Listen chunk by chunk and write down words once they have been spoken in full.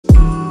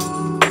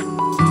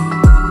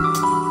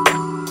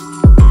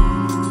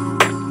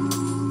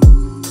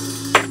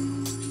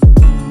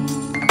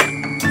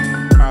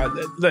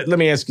let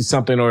me ask you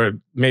something, or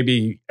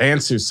maybe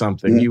answer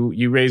something.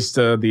 You raised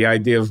the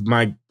idea of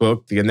my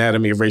book, The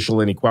Anatomy of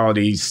Racial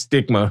Inequality,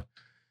 Stigma.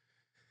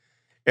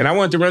 And I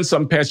wanted to run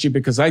something past you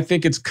because I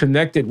think it's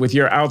connected with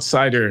your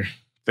outsider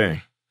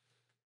thing.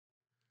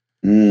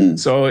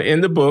 So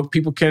in the book,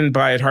 people can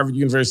buy it, Harvard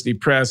University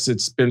Press.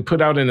 It's been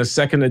put out in a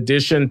second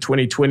edition,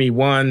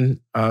 2021,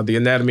 The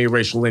Anatomy of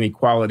Racial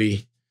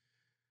Inequality.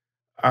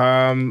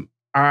 I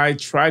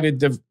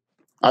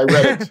I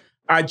read it.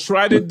 I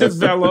try to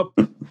develop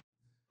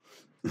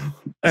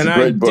an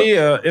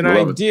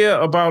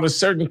idea about a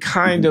certain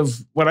kind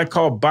of what I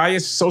call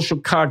biased social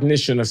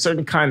cognition, a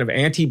certain kind of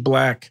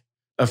anti-Black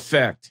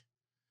effect.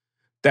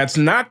 That's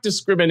not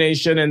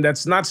discrimination and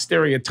that's not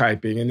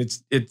stereotyping, and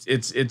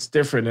it's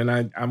different. And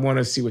I want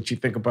to see what you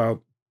think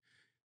about,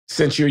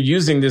 since you're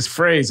using this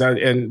phrase,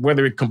 and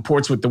whether it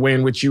comports with the way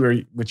in which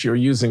you're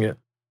using it.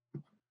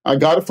 I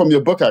got it from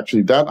your book,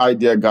 actually. That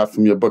idea I got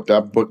from your book.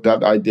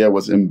 That idea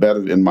was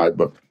embedded in my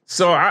book.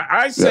 So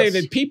I say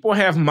that people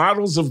have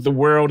models of the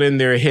world in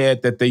their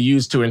head that they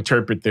use to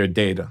interpret their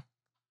data.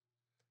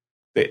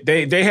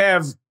 They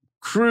have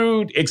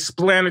crude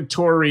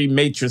explanatory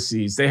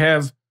matrices. They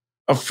have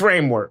a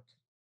framework.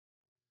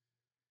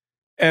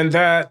 And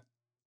that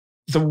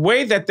the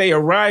way that they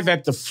arrive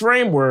at the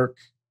framework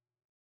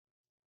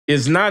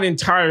is not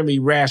entirely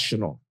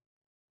rational.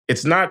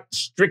 It's not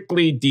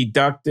strictly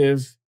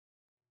deductive.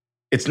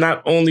 It's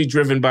not only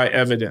driven by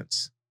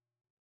evidence.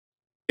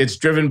 It's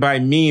driven by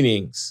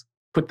meanings.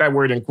 Put that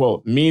word in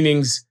quote.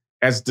 Meanings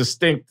as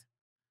distinct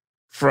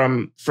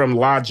from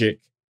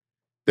logic.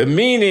 The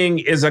meaning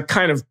is a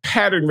kind of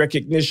pattern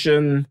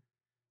recognition,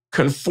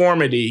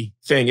 conformity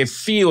thing. It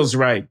feels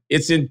right.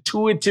 It's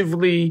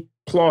intuitively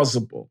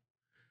plausible.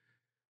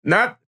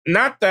 Not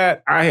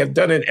that I have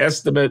done an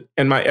estimate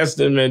and my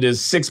estimate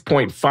is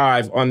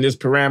 6.5 on this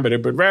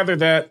parameter, but rather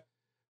that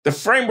the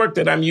framework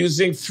that I'm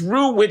using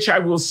through which I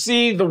will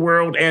see the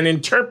world and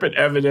interpret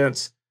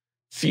evidence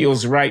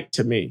feels right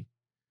to me.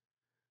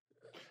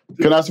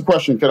 Can I ask a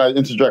question? Can I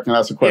interject and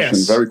ask a question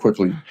very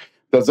quickly?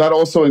 Does that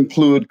also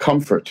include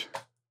comfort?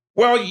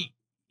 Well,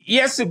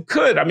 yes, it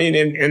could. I mean,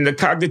 in the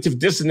cognitive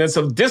dissonance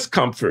of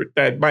discomfort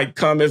that might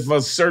come if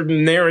a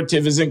certain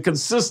narrative is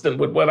inconsistent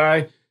with what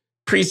I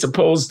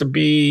presuppose to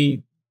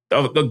be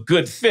a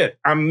good fit.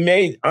 I'm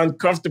made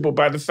uncomfortable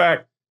by the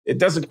fact it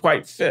doesn't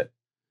quite fit.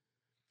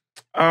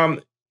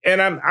 And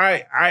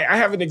I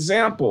have an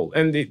example,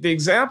 and the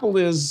example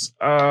is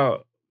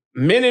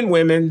men and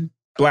women,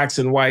 Blacks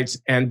and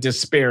whites, and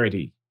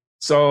disparity.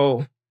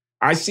 So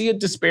I see a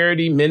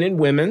disparity, men and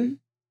women,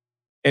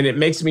 and it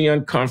makes me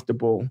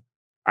uncomfortable.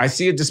 I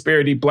see a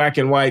disparity, Black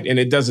and white, and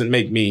it doesn't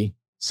make me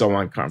so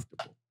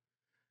uncomfortable.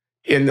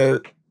 In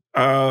the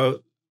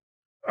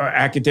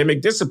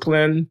academic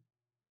discipline,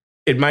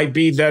 it might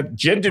be that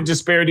gender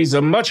disparities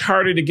are much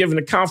harder to give an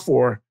account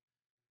for,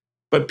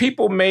 but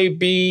people may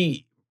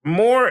be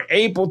more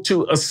able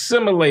to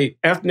assimilate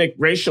ethnic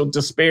racial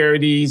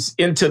disparities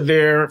into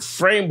their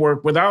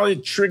framework without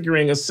it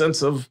triggering a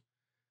sense of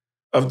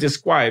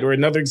disquiet. Or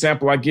another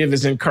example I give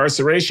is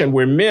incarceration,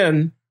 where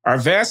men are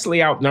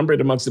vastly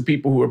outnumbered amongst the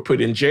people who are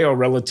put in jail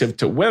relative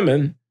to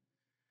women.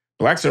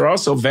 Blacks are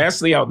also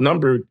vastly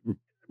outnumbered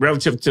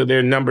relative to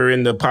their number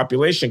in the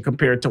population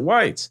compared to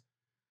whites.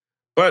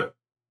 But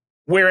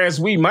whereas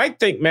we might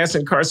think mass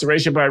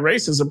incarceration by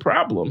race is a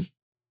problem,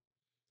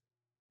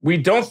 we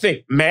don't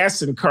think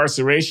mass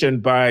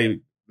incarceration by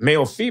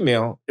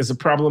male-female is a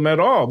problem at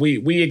all.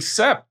 We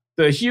accept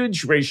the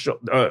huge racial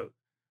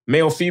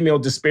male-female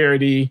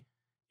disparity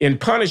in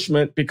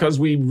punishment because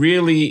we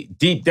really,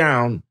 deep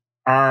down,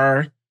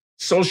 our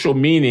social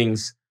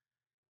meanings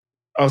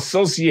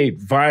associate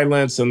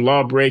violence and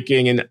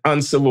law-breaking and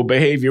uncivil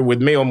behavior with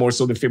male more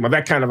so than female,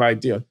 that kind of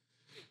idea.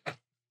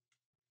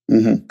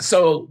 Mm-hmm.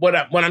 So when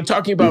I'm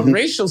talking about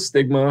racial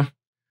stigma,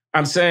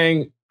 I'm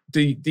saying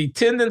the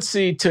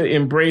tendency to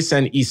embrace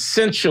an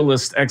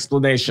essentialist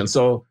explanation.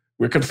 So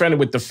we're confronted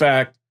with the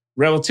fact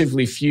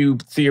relatively few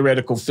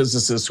theoretical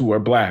physicists who are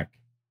Black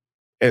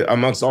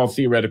amongst all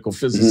theoretical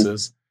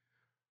physicists.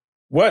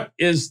 What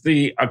is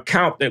the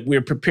account that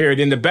we're prepared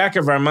in the back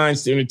of our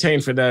minds to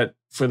entertain for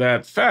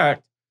that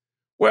fact?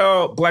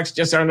 Well, Blacks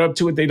just aren't up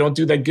to it. They don't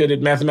do that good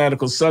at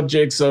mathematical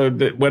subjects or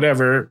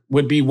whatever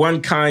would be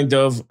one kind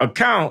of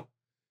account.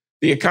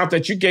 The account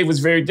that you gave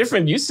was very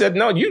different. You said,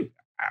 no, you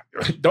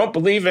don't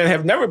believe and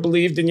have never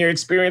believed, and your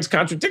experience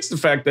contradicts the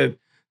fact that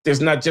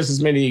there's not just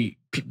as many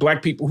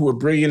Black people who are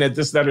brilliant at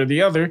this, that, or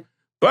the other.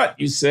 But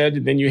you said,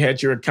 and then you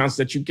had your accounts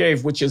that you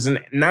gave, which is a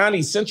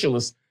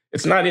non-essentialist.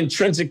 It's not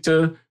intrinsic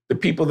to the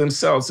people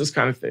themselves, this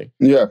kind of thing.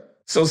 Yeah.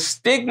 So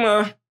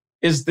stigma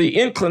is the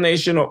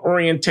inclination or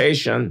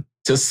orientation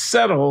to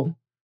settle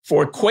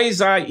for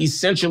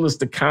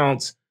quasi-essentialist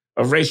accounts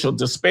of racial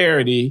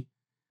disparity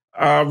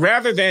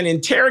rather than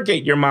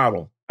interrogate your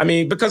model. I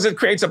mean, because it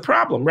creates a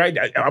problem, right?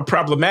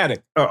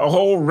 A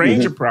whole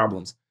range of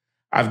problems.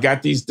 I've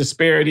got these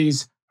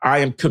disparities. I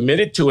am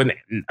committed to an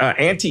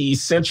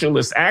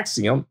anti-essentialist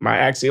axiom, my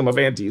axiom of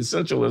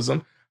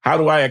anti-essentialism. How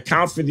do I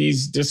account for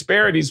these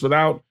disparities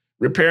without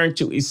repairing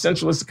to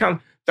essentialist account?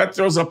 that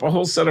throws up a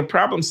whole set of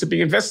problems to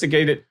be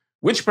investigated,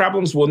 which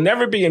problems will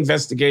never be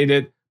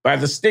investigated by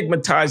the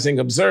stigmatizing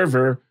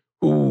observer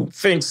who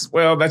thinks,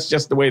 well, that's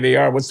just the way they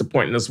are. What's the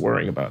point in us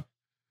worrying about it?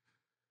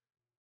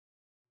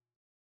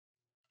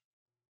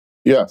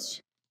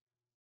 Yes.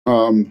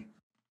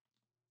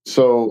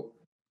 So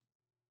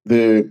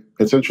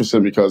it's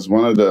interesting because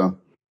one of the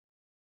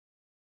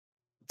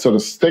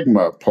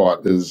stigma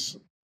part is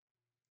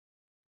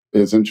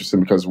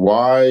interesting because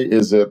why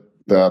is it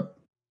that,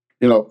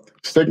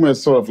 stigma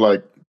is sort of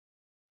like,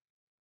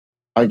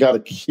 I got to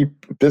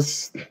keep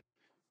this,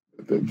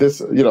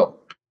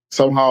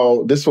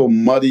 somehow this will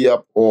muddy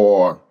up,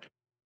 or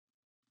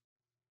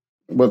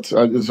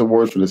there's a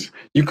word for this.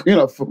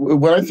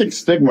 When I think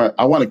stigma,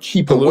 I want to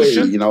keep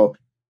pollution? Away.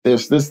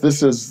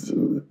 This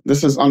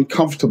is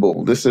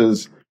uncomfortable. This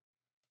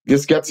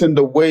gets in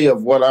the way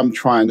of what I'm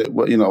trying to,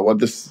 what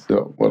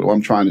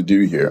I'm trying to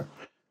do here.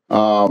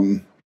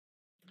 And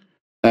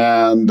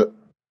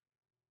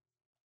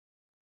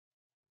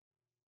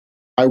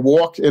I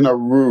walked in a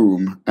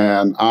room,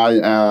 and I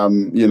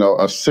am,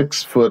 a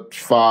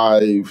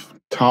 6'5"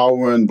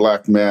 towering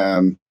black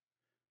man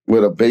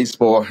with a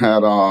baseball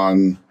hat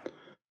on,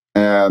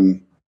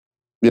 and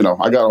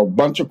I got a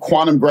bunch of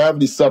quantum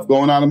gravity stuff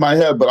going on in my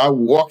head. But I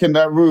walk in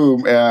that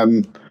room,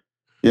 and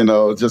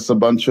just a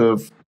bunch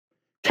of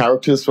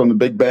characters from the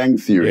Big Bang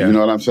Theory. Yeah. You know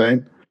what I'm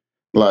saying?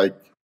 Like,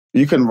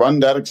 you can run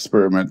that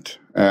experiment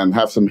and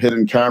have some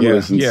hidden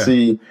cameras and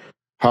see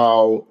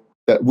how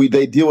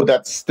they deal with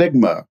that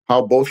stigma,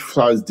 how both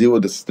sides deal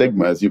with the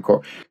stigma, as you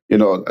call,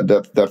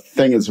 that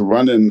thing is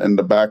running in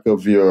the back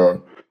of or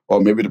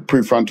maybe the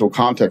prefrontal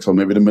cortex, or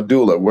maybe the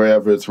medulla,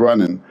 wherever it's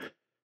running.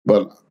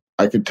 But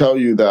I could tell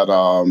you that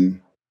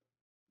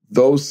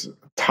those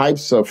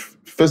types of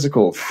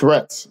physical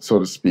threats, so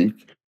to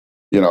speak,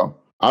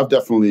 I've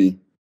definitely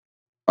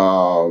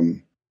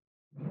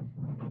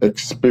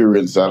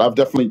experienced that. I've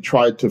definitely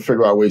tried to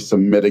figure out ways to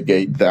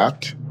mitigate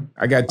that.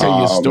 I got to tell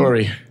you a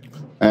story.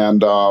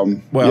 And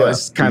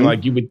it's kind of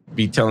like you would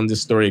be telling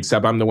this story,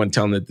 except I'm the one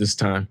telling it this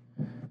time.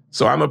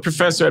 So I'm a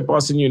professor at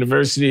Boston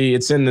University.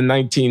 It's in the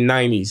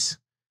 1990s.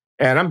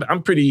 And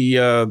I'm pretty,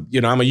 I'm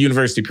a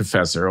university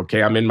professor,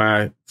 okay? I'm in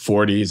my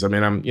 40s. I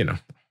mean,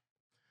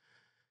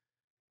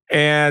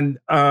 and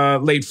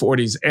late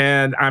 40s.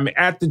 And I'm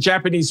at the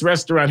Japanese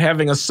restaurant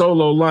having a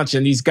solo lunch.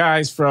 And these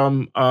guys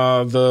from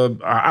the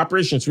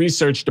operations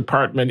research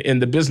department in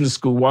the business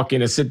school walk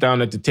in and sit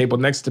down at the table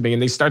next to me.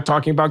 And they start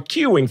talking about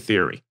queuing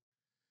theory.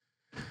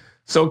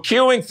 So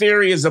queuing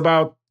theory is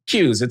about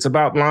queues. It's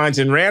about lines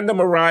and random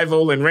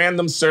arrival and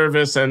random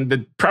service and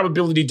the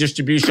probability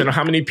distribution of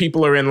how many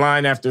people are in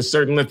line after a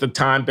certain length of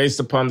time based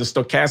upon the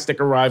stochastic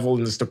arrival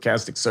and the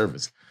stochastic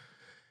service.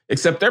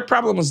 Except their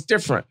problem was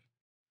different.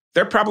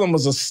 Their problem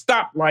was a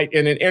stoplight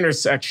in an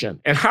intersection.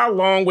 And how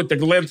long would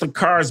the length of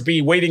cars be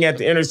waiting at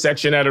the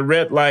intersection at a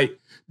red light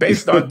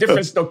based on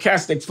different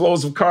stochastic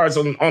flows of cars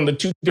on the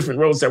two different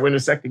roads that were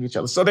intersecting each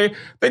other? So they're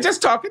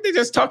just talking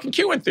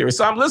queuing theory.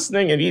 So I'm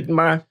listening and eating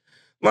my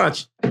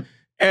lunch.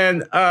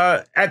 And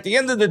at the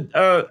end of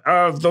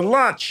the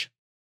lunch,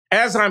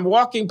 as I'm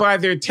walking by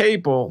their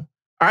table,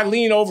 I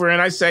lean over and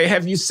I say,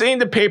 have you seen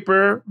the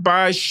paper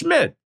by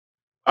Schmidt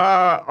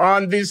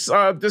on this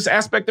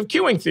aspect of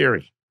queuing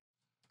theory?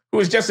 Who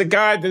was just a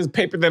guy, this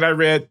paper that I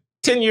read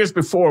 10 years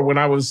before when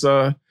I was,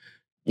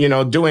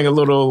 doing a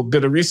little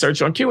bit of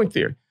research on queuing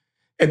theory.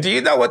 And do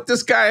you know what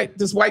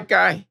this white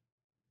guy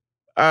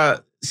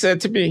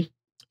said to me?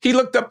 He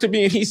looked up to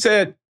me and he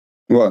said,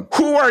 "What?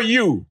 Who are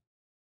you?"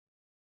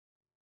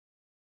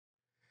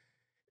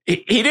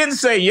 He didn't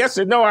say yes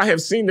or no, I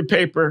have seen the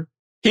paper.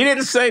 He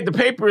didn't say the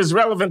paper is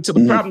relevant to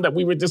the problem that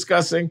we were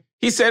discussing.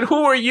 He said,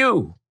 who are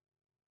you?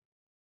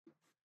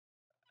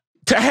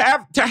 To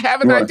have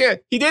an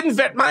idea. He didn't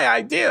vet my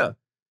idea.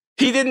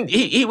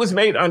 He was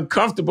made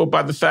uncomfortable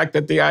by the fact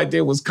that the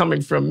idea was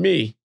coming from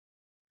me.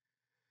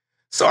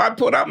 So I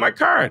pulled out my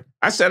card.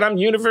 I said, I'm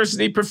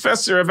University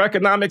Professor of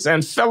Economics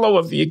and Fellow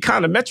of the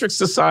Econometric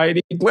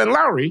Society, Glenn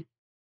Loury.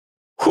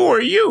 Who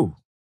are you?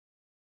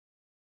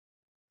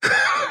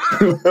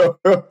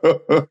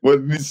 What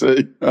did he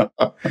say?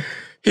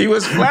 He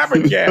was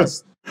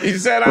flabbergasted. He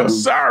said, I'm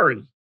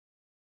sorry.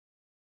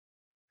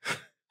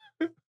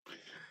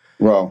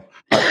 Well,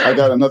 I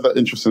got another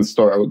interesting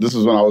story. This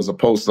is when I was a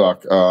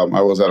postdoc.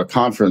 I was at a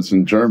conference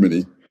in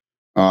Germany.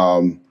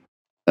 And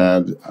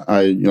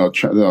I,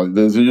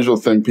 there's the usual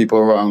thing,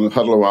 people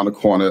huddle around the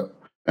corner.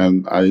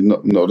 And I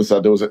noticed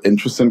that there was an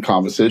interesting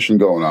conversation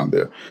going on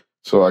there.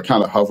 So I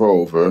kind of hover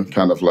over,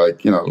 kind of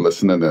like,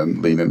 listening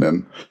in, leaning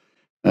in.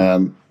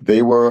 And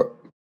they were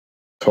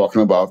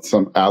talking about this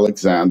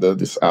Alexander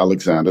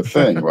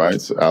thing, right?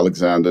 So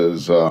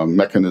Alexander's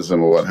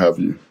mechanism or what have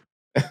you.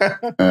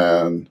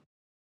 And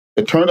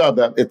it turned out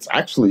that it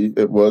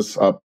was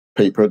a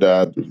paper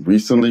that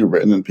recently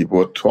written and people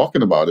were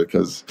talking about it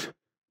because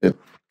it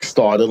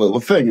started a little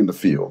thing in the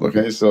field.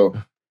 Okay, so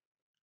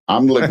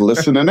I'm like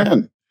listening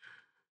in.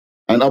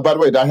 And by the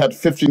way, I had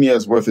 15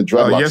 years worth of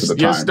dreadlocks at the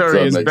time. Your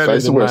story is better I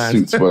used to wear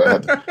suits,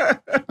 but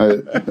I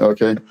had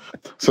okay.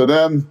 So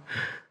then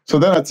So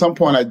then at some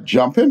point I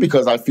jump in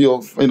because I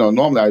feel,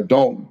 normally I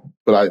don't,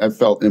 but I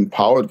felt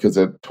empowered because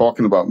they're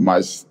talking about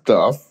my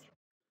stuff.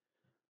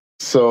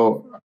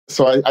 So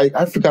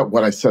I forgot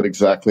what I said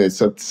exactly. I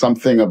said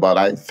something about,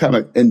 I kind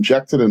of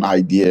injected an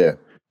idea.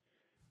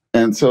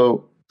 And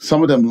so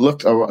some of them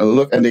looked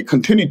and they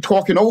continued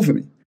talking over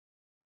me,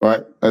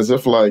 right? As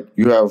if like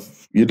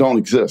you don't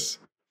exist.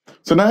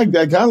 So now I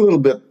got a little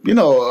bit, a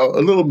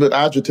little bit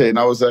agitated. And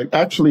I was like,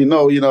 actually,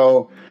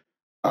 no,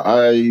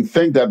 I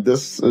think that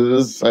this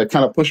is, I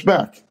kind of pushed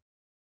back.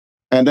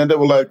 And then they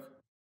were like,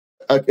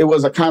 it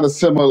was a kind of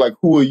similar, like,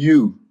 who are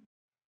you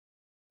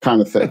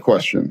kind of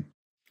question.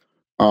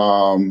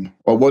 Or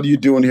what are you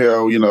doing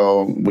here? You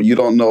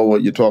don't know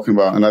what you're talking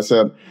about. And I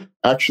said,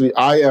 actually,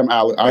 I am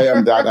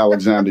that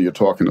Alexander you're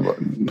talking about,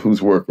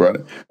 whose work, right?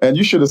 And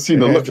you should have seen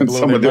the look in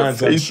some of their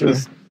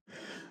faces.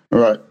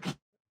 Right.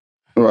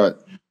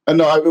 And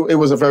no, it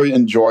was a very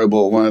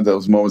enjoyable one of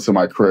those moments in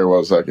my career where I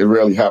was like, it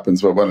rarely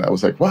happens, but when I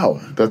was like,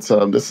 wow, that's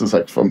this is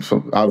like from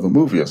out of a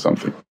movie or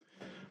something.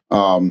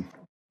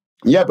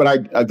 Yeah,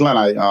 but Glenn,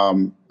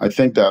 I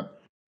think that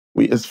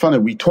it's funny.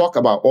 We talk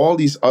about all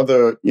these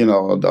other,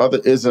 the other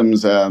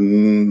isms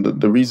and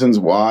the reasons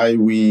why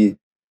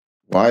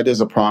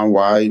there's a problem,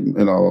 why,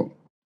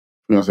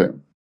 say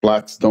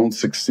blacks don't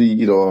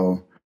succeed,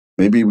 or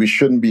maybe we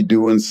shouldn't be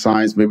doing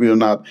science. Maybe we're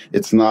not.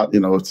 It's not.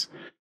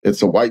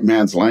 It's a white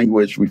man's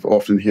language. We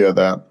often hear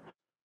that,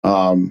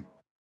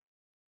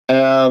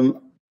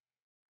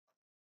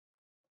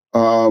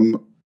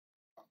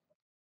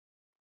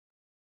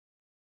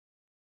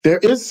 there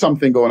is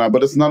something going on,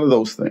 but it's none of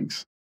those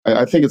things.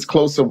 I think it's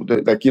closer,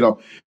 like,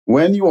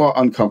 when you are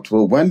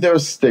uncomfortable, when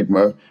there's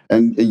stigma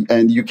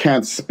and you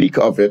can't speak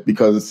of it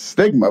because it's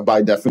stigma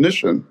by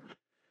definition,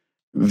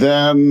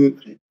 then,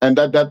 and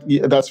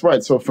that's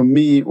right. So for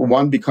me,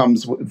 one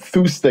becomes,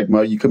 through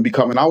stigma, you can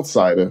become an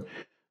outsider.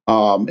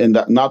 And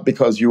that not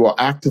because you are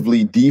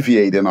actively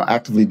deviating or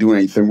actively doing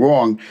anything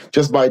wrong,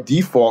 just by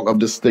default of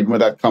the stigma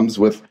that comes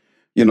with,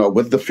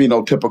 with the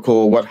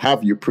phenotypical, what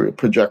have you,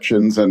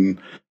 projections. And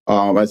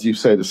as you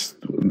say,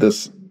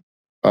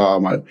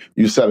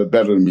 you said it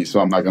better than me,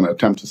 so I'm not going to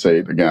attempt to say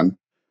it again.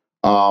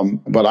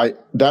 But I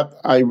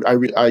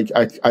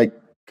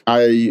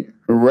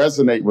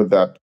resonate with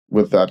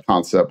that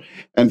concept,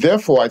 and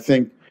therefore I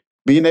think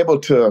being able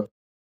to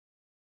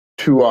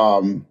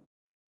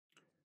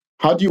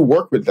how do you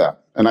work with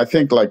that? And I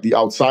think like the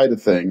outsider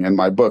thing in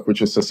my book,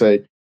 which is to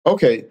say,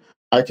 okay,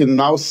 I can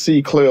now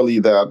see clearly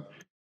that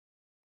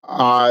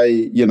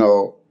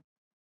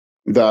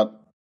that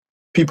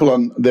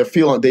people they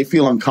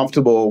feel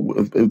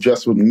uncomfortable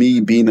just with me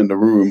being in the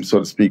room, so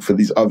to speak, for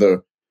these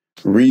other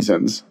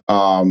reasons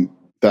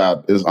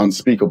that is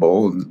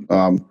unspeakable.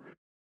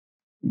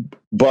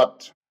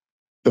 But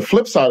the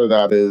flip side of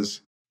that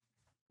is,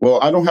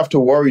 well, I don't have to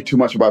worry too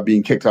much about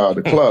being kicked out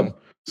of the club.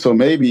 So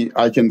maybe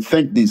I can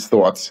think these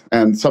thoughts,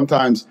 and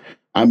sometimes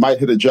I might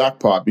hit a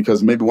jackpot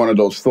because maybe one of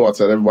those thoughts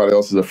that everybody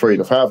else is afraid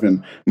of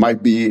having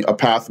might be a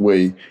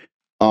pathway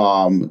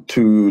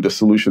to the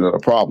solution of the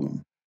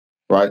problem,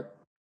 right?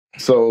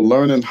 So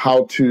learning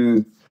how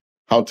to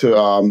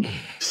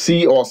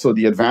see also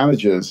the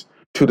advantages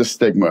to the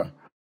stigma,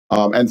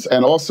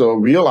 and also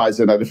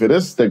realizing that if it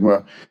is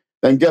stigma,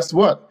 then guess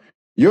what?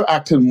 You're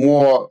acting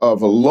more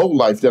of a low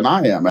life than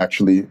I am,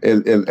 actually,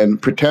 and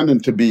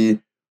pretending to be,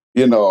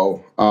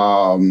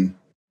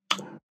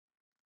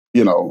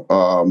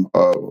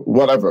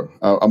 whatever,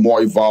 a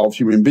more evolved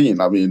human being.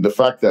 I mean, the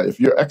fact that if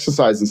you're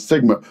exercising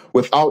stigma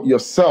without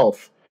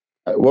yourself,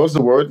 what was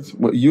the word?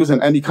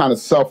 Using any kind of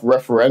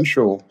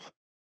self-referential,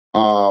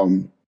 I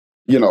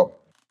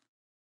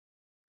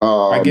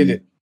get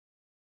it.